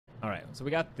All right, so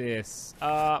we got this.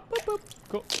 Boop, boop.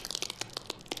 Cool.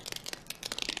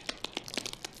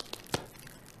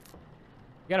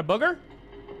 You got a booger?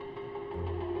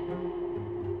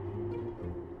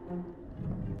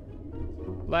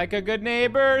 Like a good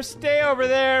neighbor, stay over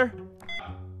there.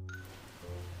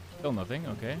 Still nothing.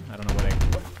 Okay, I don't know what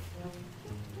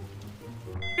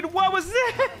Dude, what was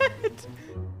that?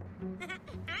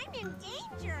 I'm in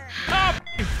danger. Oh!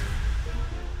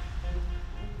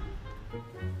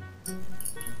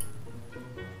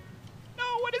 No,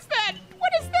 what is that?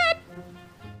 What is that?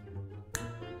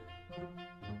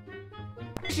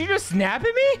 Did you just snap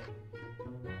at me?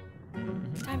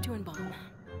 Time to embalm.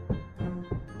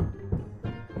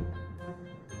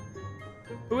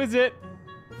 Who is it?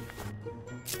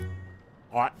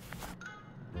 What?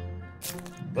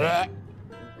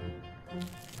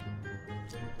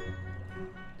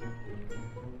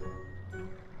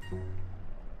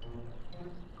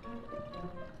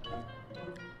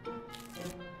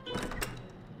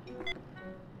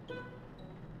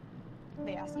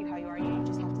 They ask you how you are, you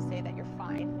just have to say that you're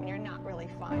fine when you're not really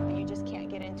fine, but you just can't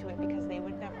get into it because they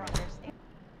would never understand.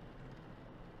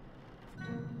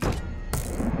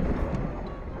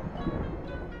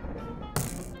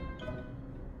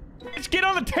 Let's get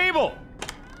on the table!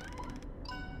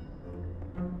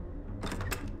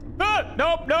 Ah,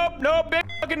 nope, nope, nope, big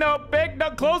fucking nope, big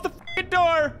no, close the fucking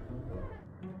door!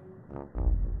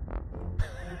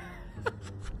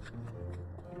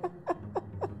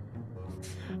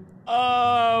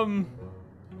 Oh,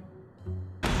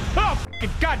 fucking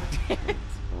god damn it!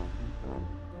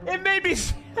 It made me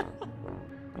so